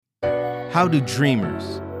How do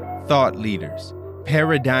dreamers, thought leaders,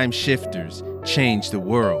 paradigm shifters change the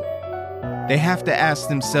world? They have to ask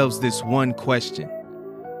themselves this one question: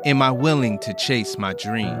 am I willing to chase my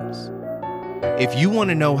dreams? If you want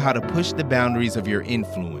to know how to push the boundaries of your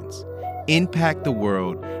influence, impact the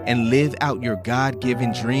world, and live out your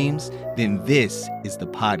God-given dreams, then this is the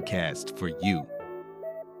podcast for you.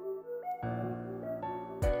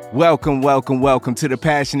 Welcome to the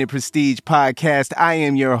Passionate Prestige Podcast. I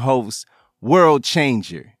am your host, World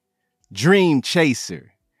Changer, Dream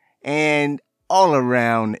Chaser, and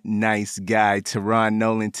all-around nice guy, Teron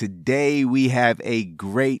Nolan. Today, we have a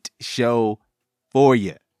great show for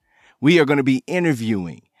you. We are going to be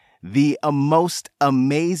interviewing the most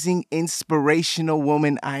amazing, inspirational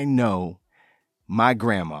woman I know, my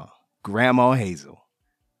grandma, Grandma Hazel.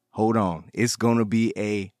 Hold on. It's going to be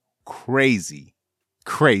a crazy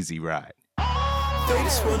ride. They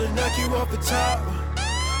just want to knock you off the top,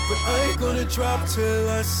 but I ain't going to drop till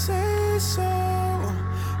I say so,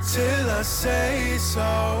 till I say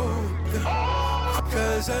so,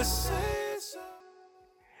 because I say so.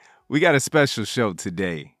 We got a special show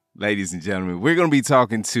today, ladies and gentlemen. We're going to be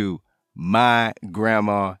talking to my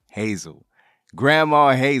Grandma Hazel.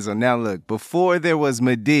 Grandma Hazel. Now look, before there was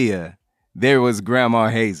Medea, there was Grandma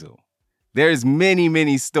Hazel. There's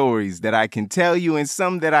many stories that I can tell you and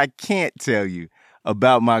some that I can't tell you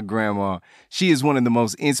about my grandma. She is one of the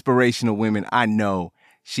most inspirational women I know.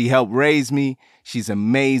 She helped raise me. She's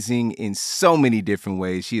amazing in so many different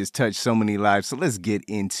ways. She has touched so many lives. So let's get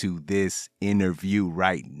into this interview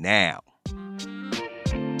right now.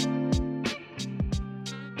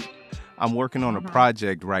 I'm working on a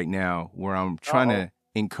project right now where I'm trying to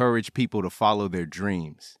encourage people to follow their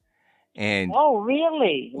dreams. And oh,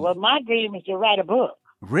 really? Well, my dream is to write a book.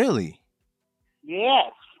 Really?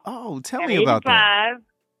 Yes. Oh, tell me about that.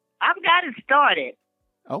 I've got it started.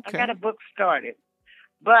 Okay. I got a book started.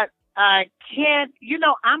 But I can't,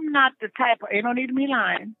 I'm not the type of, you don't need me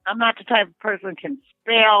lying. I'm not the type of person can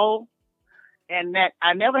spell, and that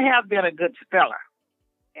I never have been a good speller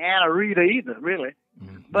and a reader either, really.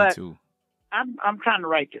 But me too. I'm trying to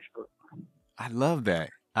write this book. I love that.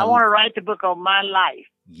 I want to write the book on my life.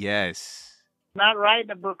 Yes. Not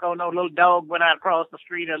writing a book on no little dog went out across the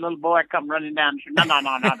street, a little boy come running down the street.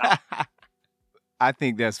 No. I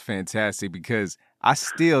think that's fantastic because I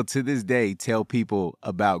still, to this day, tell people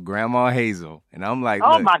about Grandma Hazel. And I'm like,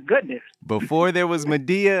 oh, look, my goodness. Before there was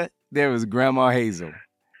Medea, there was Grandma Hazel.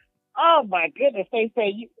 Oh, my goodness. They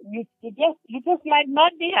say, you just like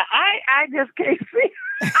Medea. I just can't see.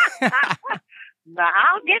 Now,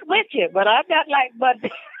 I'll get with you, but I'm not like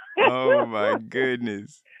Medea. Oh, my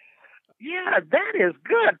goodness. Yeah, that is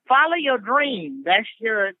good. Follow your dream.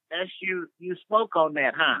 You spoke on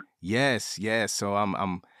that, huh? Yes. So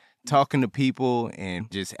I'm talking to people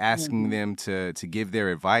and just asking them to give their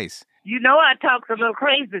advice. I talk a little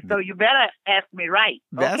crazy, so you better ask me right.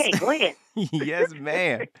 Okay, go ahead. Yes,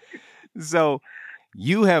 ma'am. So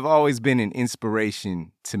you have always been an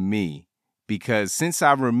inspiration to me because since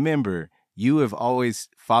I remember, you have always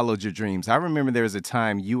followed your dreams. I remember there was a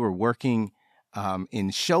time you were working in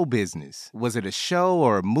show business. Was it a show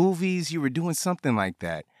or movies? You were doing something like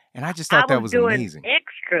that. And I just thought that was amazing.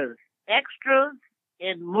 Extras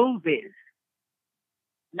in movies.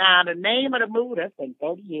 Now, the name of the movie, that's been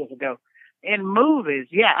 30 years ago. In movies,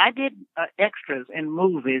 yeah, I did extras in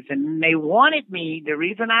movies. And they wanted me, the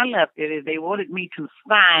reason I left it is they wanted me to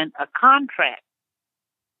sign a contract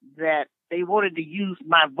that they wanted to use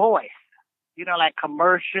my voice. Like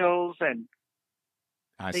commercials and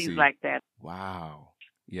things like that. Wow.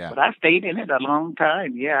 Yeah. But I stayed in it a long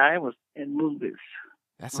time. Yeah, I was in movies.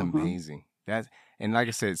 That's amazing. And like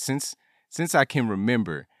I said, since I can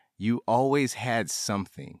remember, you always had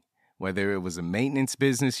something. Whether it was a maintenance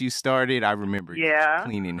business you started, I remember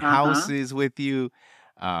cleaning houses with you,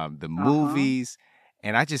 the movies,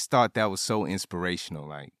 and I just thought that was so inspirational.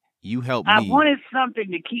 Like, you helped me. I wanted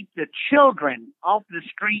something to keep the children off the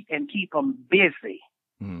street and keep them busy.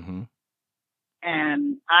 Mm-hmm.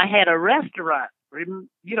 And I had a restaurant.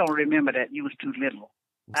 You don't remember that. You was too little.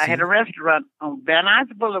 I had a restaurant on Van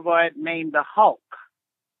Nuys Boulevard named The Hulk.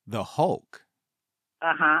 The Hulk?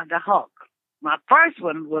 The Hulk. My first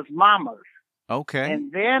one was Mama's. Okay.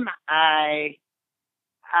 And then I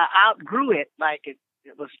outgrew it. Like it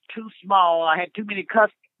was too small. I had too many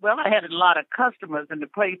customers. Well, I had a lot of customers and the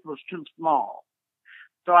place was too small.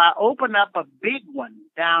 So I opened up a big one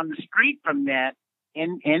down the street from that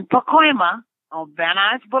in Pacoima on Van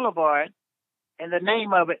Nuys Boulevard. And the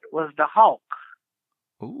name of it was The Hulk.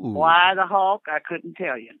 Ooh. Why The Hulk? I couldn't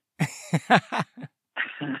tell you.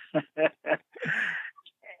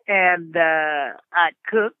 And I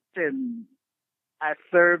cooked and I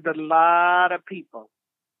served a lot of people.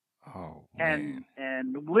 Oh, man.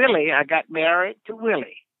 And Willie, I got married to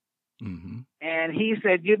Willie. Mm-hmm. And he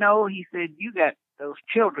said, you got those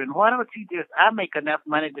children. Why don't I make enough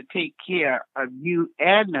money to take care of you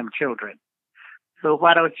and them children. So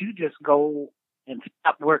why don't you just go and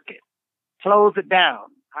stop working? Close it down.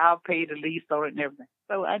 I'll pay the lease on it and everything.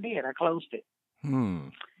 So I did. I closed it.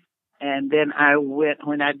 And then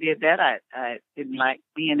when I did that, I didn't like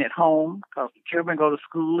being at home because the children go to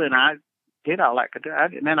school and I did all I could do.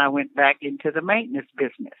 And then I went back into the maintenance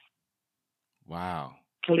business. Wow.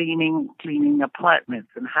 Cleaning apartments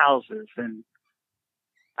and houses. And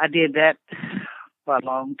I did that for a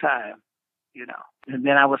long time, And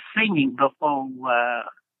then I was singing before,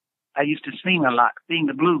 I used to sing a lot, sing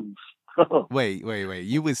the blues. Wait.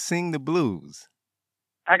 You would sing the blues?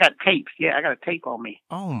 I got tapes. Yeah, I got a tape on me.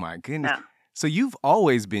 Oh, my goodness. Now, so you've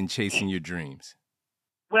always been chasing your dreams?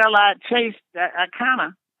 Well, I kind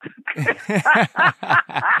of.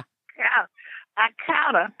 I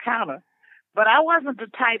kind of. But I wasn't the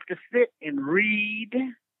type to sit and read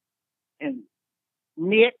and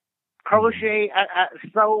knit, crochet.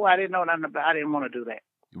 So I didn't know nothing about. I didn't want to do that.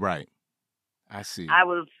 Right. I see. I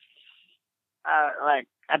was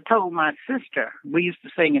I told my sister, we used to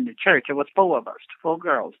sing in the church. It was 4 of us, 4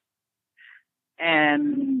 girls.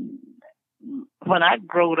 And when I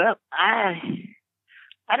growed up, I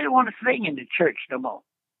didn't want to sing in the church no more.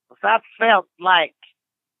 Because I felt like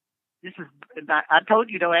I told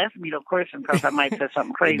you don't ask me no question because I might say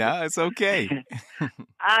something crazy. No, it's okay.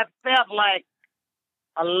 I felt like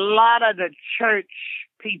a lot of the church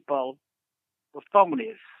people were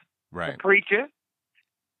phonies. Right. The preacher,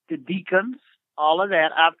 the deacons, all of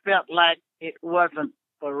that. I felt like it wasn't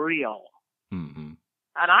for real. Mm-hmm.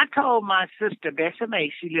 And I told my sister, Bessie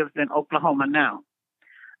Mae, she lives in Oklahoma now.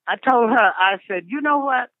 I told her, I said, you know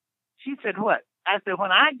what? She said, what? I said,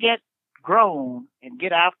 when I get grown and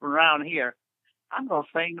get out from around here, I'm going to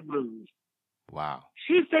sing the blues. Wow.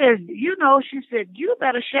 She said, you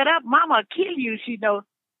better shut up. Mama will kill you. She knows.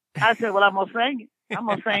 I said, well, I'm going to sing it. I'm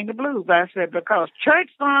going to sing the blues. I said, because church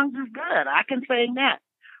songs is good. I can sing that.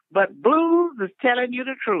 But blues is telling you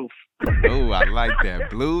the truth. Oh, I like that.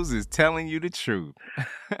 Blues is telling you the truth.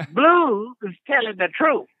 Blues is telling the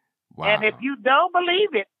truth. Wow. And if you don't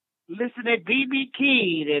believe it, listen to B.B.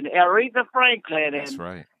 King and Aretha Franklin. That's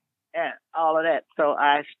right. And all of that. So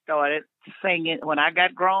I started singing. When I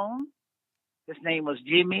got grown, his name was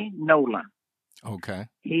Jimmy Nolan. Okay.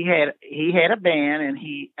 He had a band, and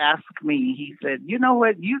he asked me, he said, you know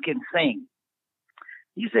what, you can sing.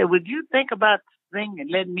 He said, would you think about singing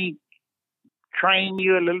and letting me train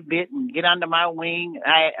you a little bit and get under my wing?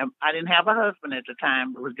 I didn't have a husband at the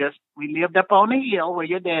time. It was just, we lived up on the hill where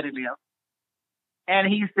your daddy lived. And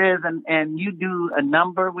he says, and you do a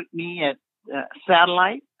number with me at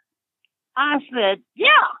Satellite? I said, yeah,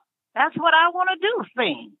 that's what I want to do,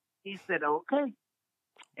 sing. He said, okay.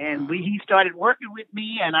 And he started working with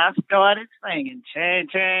me, and I started singing, chang,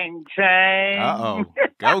 chang, chang. Uh-oh.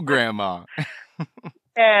 Go, Grandma.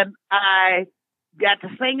 And I got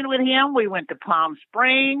to singing with him. We went to Palm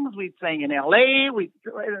Springs. We'd sing in L.A.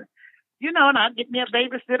 And I'd get me a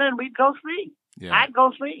babysitter, and we'd go sing. Yeah. I'd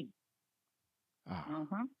go sing. Oh,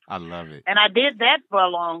 I love it. And I did that for a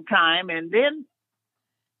long time, and then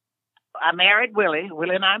I married Willie.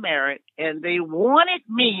 Willie and I married, and they wanted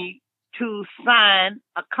me to sign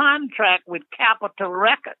a contract with Capitol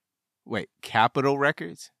Records. Wait, Capitol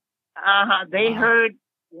Records? They heard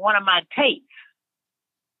one of my tapes,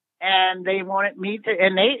 and they wanted me to.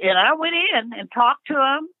 And I went in and talked to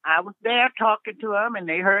them. I was there talking to them, and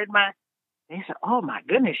they heard They said, "Oh my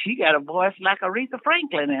goodness, she got a voice like Aretha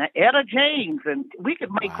Franklin and Etta James, and we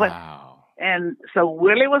could make what." And so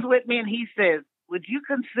Willie was with me, and he says, "Would you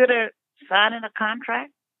consider signing a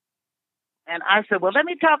contract?" And I said, well, let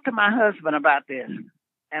me talk to my husband about this.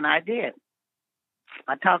 And I did.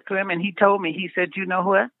 I talked to him, and he told me, he said, you know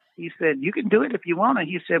what? He said, you can do it if you want to.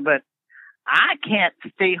 He said, but I can't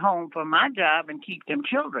stay home from my job and keep them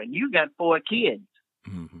children. You got 4 kids.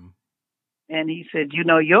 Mm-hmm. And he said,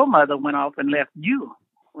 your mother went off and left you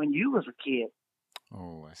when you was a kid.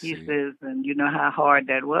 Oh, I see. He says, and you know how hard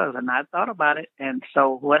that was. And I thought about it. And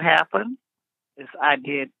so what happened is I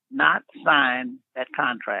did not sign that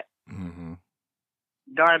contract. Mm-hmm.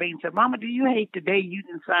 Darlene said, Mama, do you hate the day you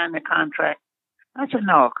didn't sign the contract? I said,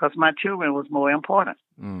 no, because my children was more important.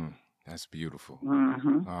 That's beautiful.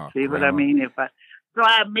 Mm-hmm. Oh, see what I mean? So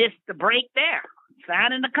I missed the break there.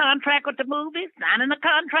 Signing the contract with the movies, signing the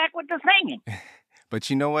contract with the singing. But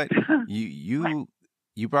you know what?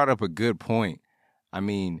 You brought up a good point. I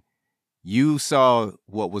mean, you saw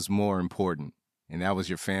what was more important and that was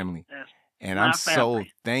your family. That's And my I'm family.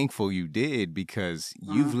 so thankful you did, because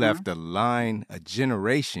you've left a line, a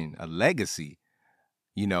generation, a legacy,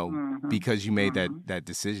 because you made that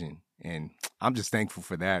decision. And I'm just thankful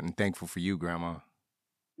for that, and thankful for you, Grandma.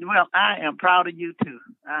 Well, I am proud of you too.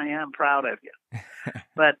 I am proud of you.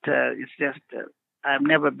 But it's just I've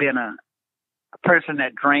never been a person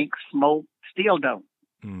that drank, smoked, still don't,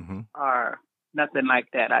 or nothing like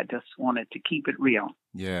that. I just wanted to keep it real.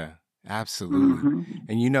 Yeah, absolutely.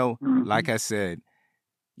 And like I said,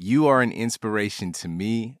 you are an inspiration to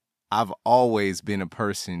me. I've always been a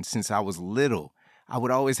person since I was little. I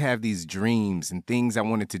would always have these dreams and things I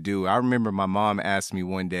wanted to do. I remember my mom asked me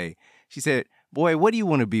one day, she said, "Boy, what do you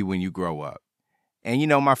want to be when you grow up?" And,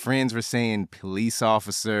 my friends were saying police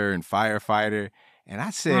officer and firefighter. And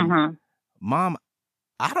I said, Mom,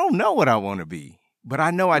 I don't know what I want to be, but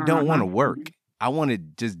I know I don't want to work. I want to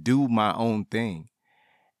just do my own thing.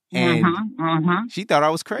 And she thought I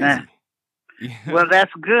was crazy. Well,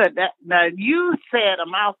 that's good. Now, you said a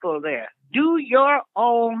mouthful there. Do your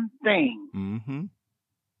own thing.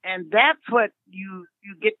 And that's what you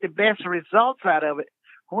get the best results out of it,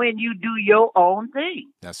 when you do your own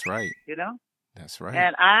thing. That's right. That's right.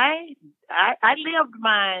 And I lived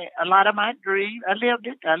a lot of my dreams. I lived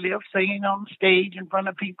it. I lived singing on stage in front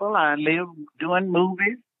of people. I lived doing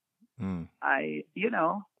movies. I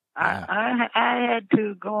had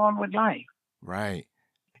to go on with life. Right.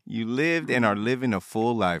 You lived and are living a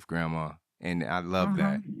full life, Grandma. And I love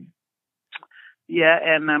that. Yeah,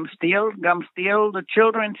 and I'm still, the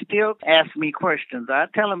children still ask me questions. I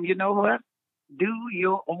tell them, you know what? Do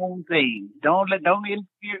your own thing. Don't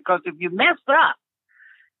interfere, because if you mess up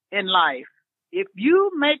in life, if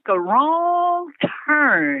you make a wrong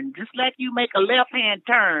turn, just like you make a left-hand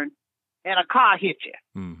turn and a car hit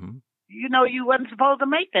you, you wasn't supposed to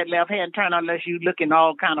make that left-hand turn unless you look in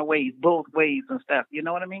all kind of ways, both ways and stuff. You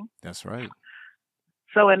know what I mean? That's right.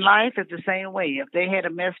 So in life, it's the same way. If they had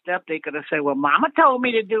messed up, they could have said, well, Mama told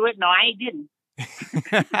me to do it. No, I didn't.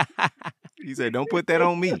 He said, don't put that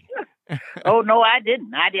on me. Oh, no, I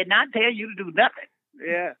didn't. I did not tell you to do nothing.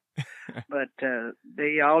 Yeah. But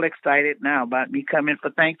they all excited now about me coming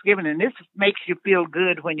for Thanksgiving. And this makes you feel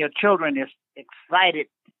good when your children is excited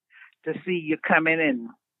to see you coming and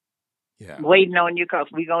waiting on you, because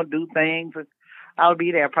we're going to do things. I'll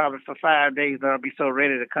be there probably for 5 days. I'll be so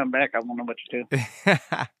ready to come back. I won't know what to do.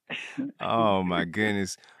 Oh, my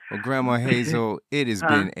goodness. Well, Grandma Hazel, it has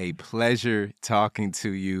been a pleasure talking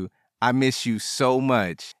to you. I miss you so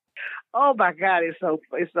much. Oh my God, it's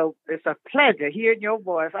a pleasure hearing your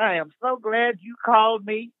voice. I am so glad you called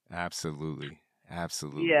me. Absolutely.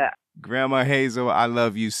 Yeah. Grandma Hazel, I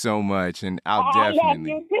love you so much, and I'll definitely. I love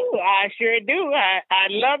you too. I sure do. I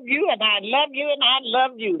love you, and I love you, and I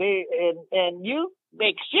love you. And you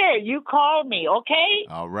make sure you call me, okay?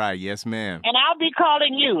 All right. Yes, ma'am. And I'll be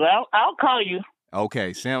calling you. I'll call you.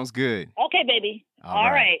 Okay. Sounds good. Okay, baby.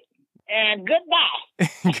 All right. And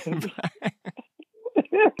goodbye. Goodbye.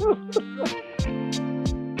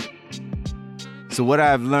 So what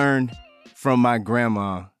I've learned from my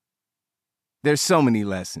grandma, there's so many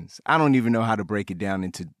lessons. I don't even know how to break it down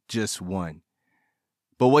into just one.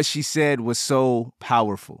 But what she said was so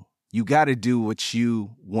powerful. You got to do what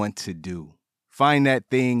you want to do. Find that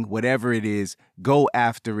thing, whatever it is, go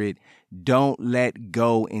after it. Don't let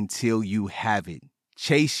go until you have it.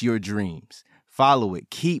 Chase your dreams. Follow it.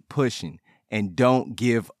 Keep pushing. And don't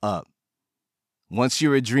give up. Once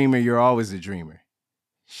you're a dreamer, you're always a dreamer.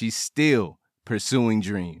 She's still pursuing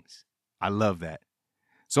dreams. I love that.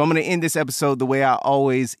 So I'm going to end this episode the way I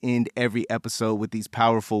always end every episode, with these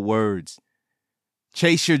powerful words.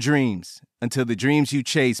 Chase your dreams until the dreams you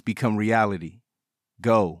chase become reality.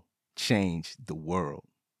 Go change the world.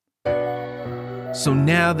 So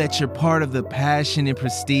now that you're part of the Passion and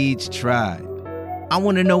Prestige tribe, I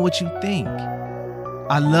want to know what you think.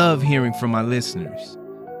 I love hearing from my listeners.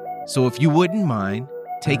 So if you wouldn't mind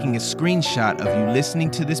taking a screenshot of you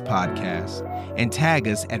listening to this podcast and tag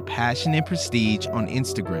us at Passion and Prestige on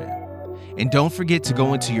Instagram. And don't forget to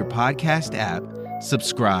go into your podcast app,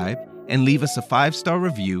 subscribe, and leave us a 5-star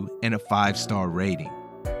review and a 5-star rating.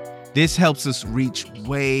 This helps us reach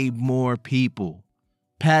way more people.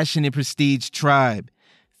 Passion and Prestige tribe,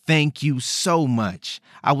 thank you so much.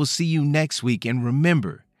 I will see you next week, and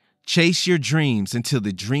remember, chase your dreams until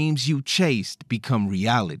the dreams you chased become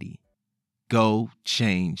reality. Go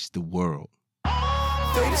change the world.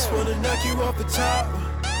 They just wanna knock you off the top,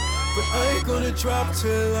 but I ain't gonna drop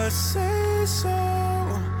till I say so.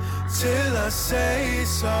 Till I say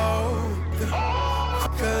so.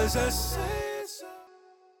 'Cause I say